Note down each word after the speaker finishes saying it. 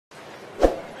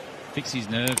fix his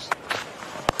nerves.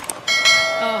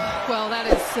 Oh, well, that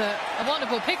is a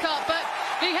wonderful pickup, but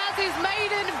he has his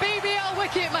maiden BBL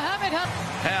wicket, Mohammad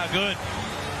Hasnain. How good.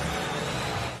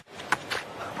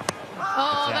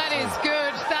 Oh, that is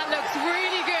good. That looks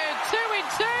really good. 2 in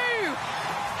 2.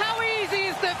 How easy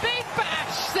is the big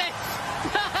bash, says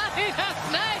Mohammad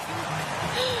Hasnain.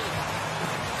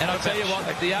 And I'll tell you what,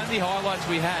 the only highlights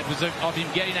we had was of him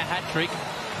getting a hat-trick.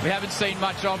 We haven't seen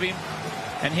much of him.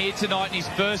 And here tonight in his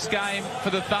first game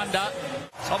for the Thunder.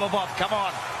 Top of off, come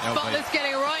on. Butler's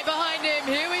getting right behind him.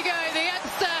 Here we go, the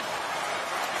youngster.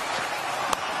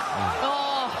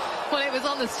 Oh, well, it was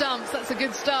on the stumps. That's a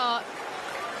good start.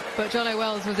 But Jono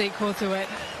Wells was equal to it.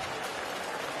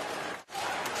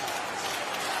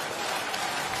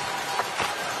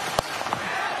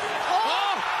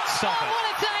 What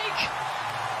a take!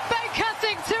 Back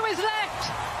cutting to his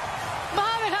left.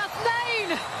 Mohammad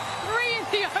Hasnain, 3 in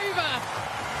the over.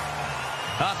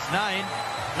 Husnain,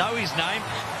 know his name.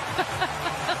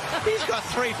 He's got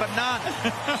 3 for none.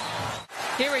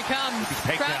 Here he comes,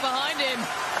 crowd behind him.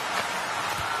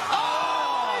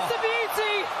 Oh, it's a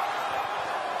beauty.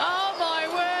 Oh my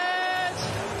word.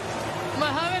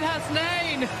 Mohammad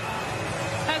Hasnain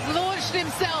has launched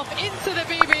himself into the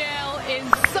BBL.